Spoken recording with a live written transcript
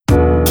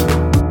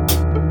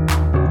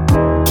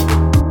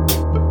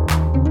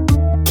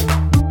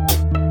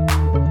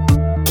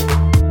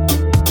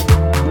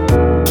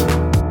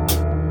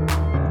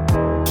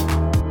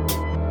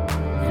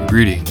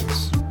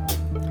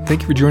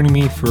thank you for joining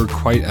me for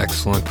Quite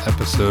Excellent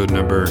episode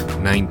number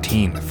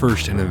 19, the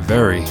first in a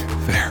very,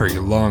 very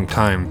long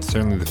time,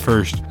 certainly the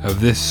first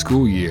of this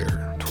school year,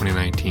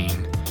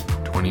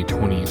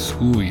 2019-2020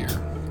 school year.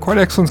 Quite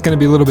Excellent is going to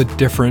be a little bit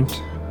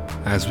different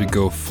as we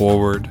go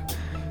forward.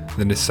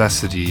 The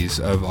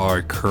necessities of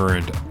our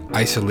current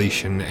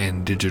isolation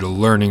and digital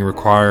learning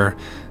require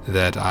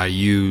that I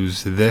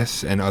use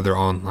this and other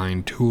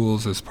online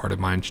tools as part of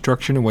my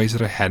instruction in ways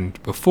that I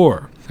hadn't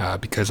before.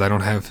 Because I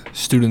don't have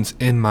students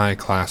in my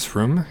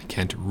classroom,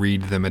 can't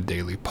read them a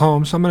daily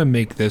poem, so I'm going to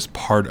make this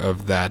part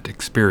of that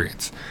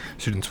experience.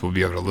 Students will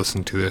be able to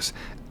listen to this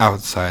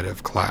outside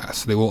of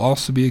class. They will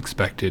also be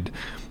expected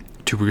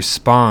to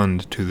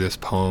respond to this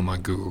poem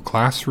on Google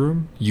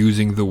Classroom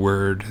using the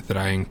word that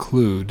I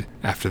include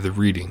after the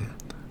reading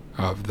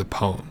of the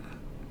poem.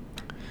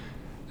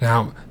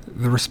 Now,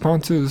 the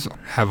responses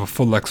have a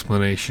full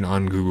explanation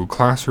on Google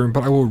Classroom,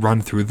 but I will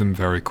run through them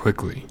very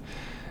quickly.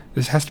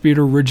 This has to be an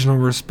original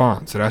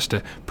response. It has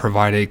to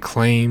provide a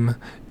claim,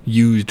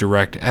 use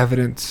direct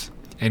evidence,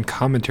 and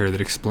commentary that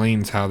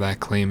explains how that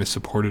claim is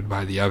supported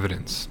by the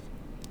evidence.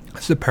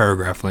 This is a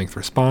paragraph-length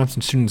response,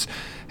 and students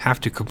have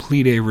to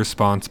complete a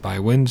response by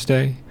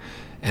Wednesday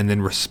and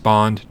then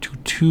respond to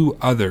 2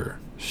 other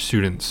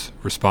students'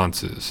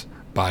 responses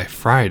by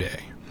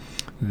Friday.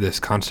 This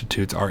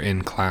constitutes our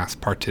in-class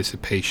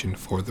participation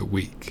for the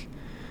week.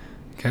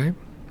 Okay?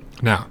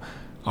 Now,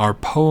 our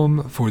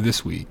poem for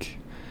this week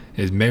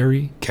is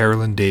Mary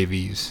Carolyn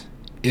Davies'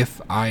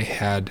 If I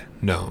Had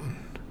Known.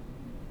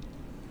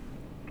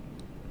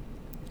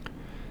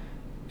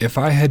 If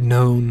I had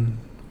known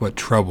what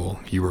trouble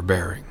you were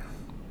bearing,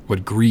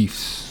 what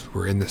griefs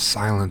were in the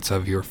silence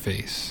of your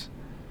face,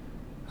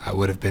 I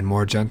would have been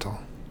more gentle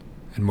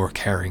and more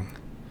caring,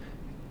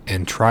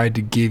 and tried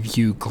to give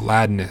you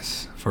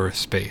gladness for a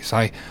space.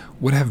 I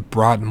would have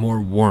brought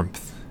more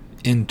warmth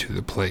into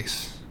the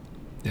place,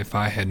 if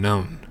I had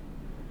known.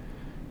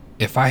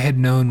 If I had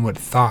known what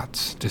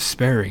thoughts,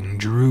 despairing,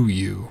 drew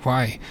you,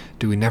 why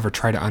do we never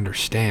try to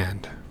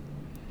understand?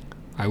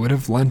 I would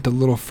have lent a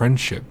little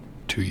friendship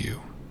to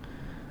you,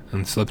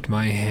 and slipped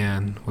my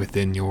hand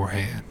within your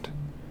hand,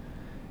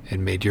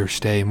 and made your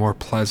stay more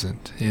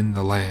pleasant in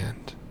the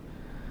land,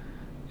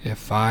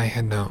 if I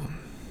had known.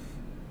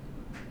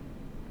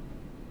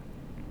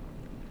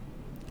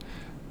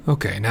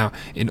 Okay, now,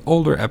 in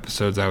older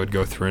episodes I would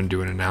go through and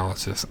do an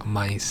analysis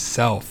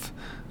myself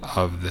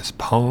of this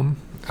poem,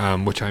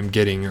 which I'm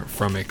getting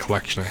from a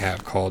collection I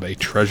have called A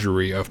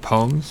Treasury of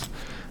Poems,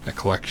 a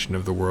collection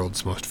of the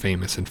world's most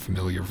famous and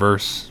familiar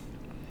verse.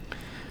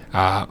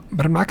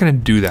 But I'm not going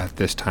to do that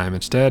this time.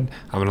 Instead,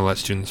 I'm going to let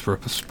students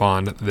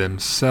respond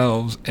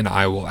themselves, and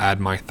I will add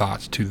my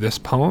thoughts to this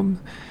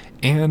poem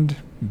and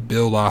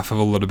build off of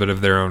a little bit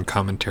of their own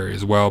commentary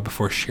as well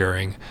before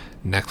sharing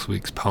next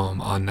week's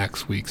poem on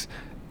next week's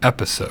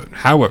episode.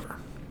 However,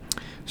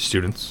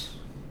 students,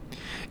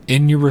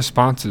 in your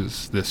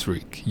responses this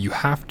week, you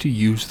have to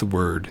use the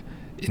word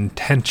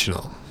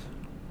intentional.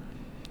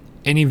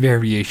 Any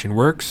variation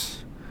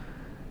works.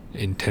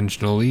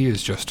 Intentionally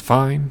is just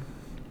fine.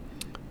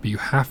 But you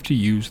have to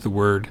use the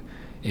word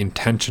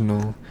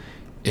intentional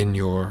in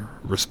your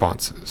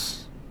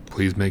responses.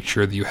 Please make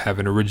sure that you have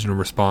an original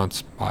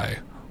response by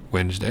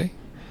Wednesday,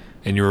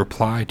 and you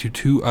reply to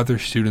 2 other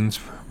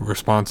students'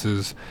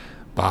 responses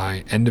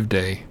by end of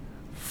day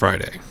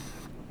Friday.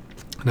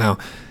 Now,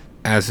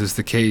 as is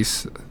the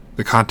case,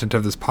 the content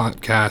of this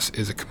podcast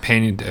is a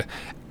companion to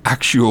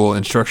actual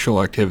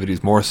instructional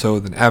activities more so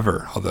than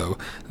ever, although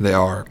they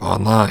are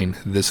online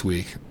this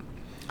week.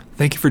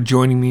 Thank you for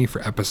joining me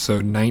for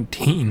episode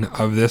 19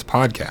 of this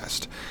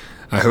podcast.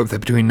 I hope that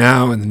between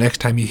now and the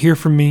next time you hear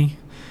from me,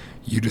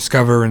 you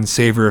discover and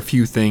savor a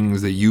few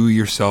things that you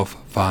yourself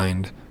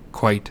find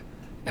quite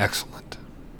excellent.